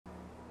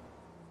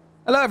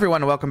Hello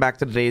everyone, welcome back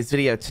to today's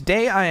video.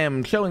 Today I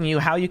am showing you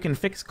how you can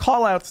fix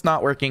callouts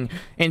not working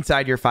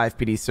inside your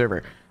FivePD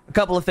server. A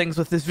couple of things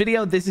with this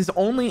video. This is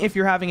only if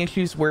you're having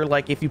issues where,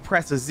 like, if you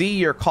press a Z,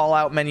 your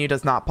callout menu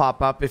does not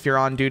pop up if you're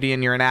on duty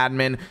and you're an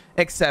admin,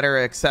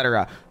 etc,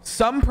 etc.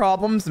 Some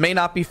problems may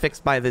not be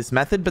fixed by this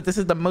method, but this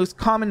is the most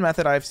common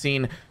method I've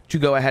seen to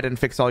go ahead and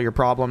fix all your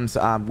problems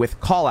with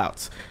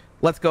callouts.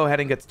 Let's go ahead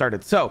and get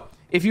started. So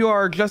if you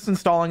are just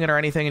installing it or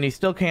anything and you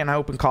still can't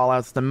open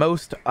callouts, the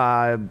most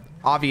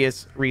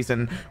obvious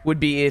reason would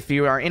be if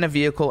you are in a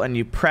vehicle and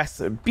you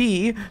press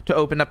B to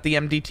open up the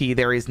MDT,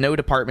 there is no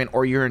department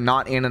or you're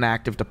not in an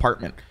active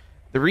department.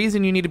 The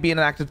reason you need to be in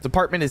an active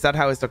department is that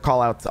how the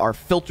callouts are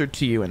filtered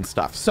to you and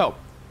stuff. So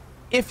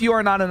if you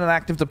are not in an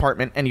active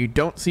department and you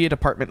don't see a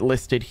department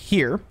listed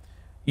here,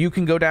 you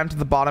can go down to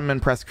the bottom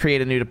and press create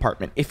a new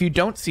department. If you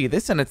don't see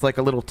this and it's like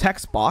a little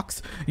text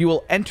box, you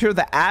will enter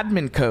the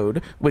admin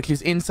code, which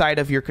is inside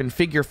of your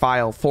configure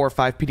file for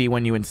FivePD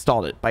when you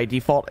installed it. By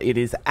default, it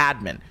is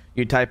admin.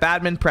 You type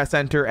admin, press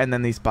enter, and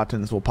then these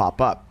buttons will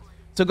pop up.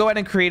 So go ahead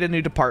and create a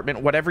new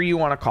department, whatever you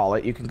want to call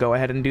it. You can go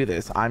ahead and do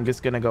this. I'm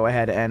just going to go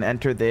ahead and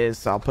enter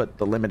this. I'll put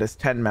the limit as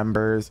 10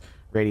 members,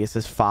 radius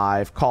is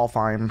 5, call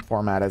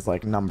format as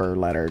like number,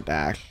 letter,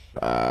 dash,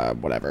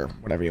 whatever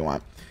you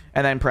want.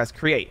 And then press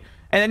create.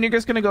 And then you're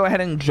just going to go ahead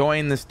and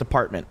join this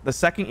department. The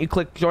second you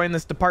click join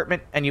this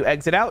department and you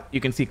exit out, you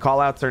can see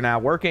callouts are now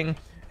working,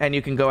 and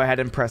you can go ahead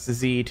and press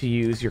Z to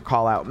use your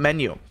callout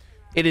menu.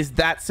 It is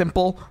that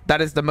simple. That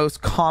is the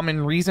most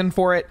common reason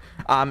for it.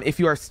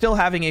 If you are still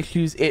having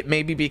issues, it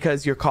may be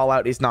because your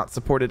callout is not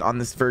supported on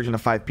this version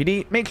of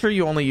FivePD. Make sure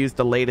you only use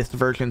the latest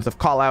versions of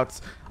callouts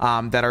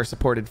that are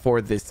supported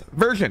for this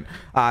version.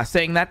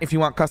 Saying that, if you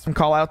want custom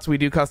callouts, we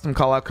do custom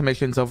callout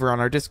commissions over on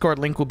our Discord.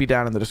 Link will be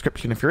down in the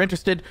description if you're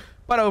interested.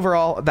 But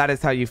overall, that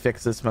is how you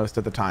fix this most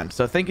of the time.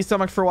 So thank you so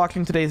much for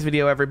watching today's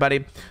video,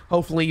 everybody.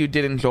 Hopefully you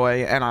did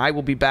enjoy, and I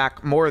will be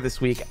back more this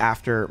week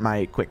after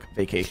my quick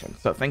vacation.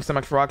 So thanks so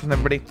much for watching,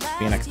 everybody.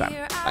 See you next time.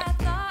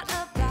 Bye.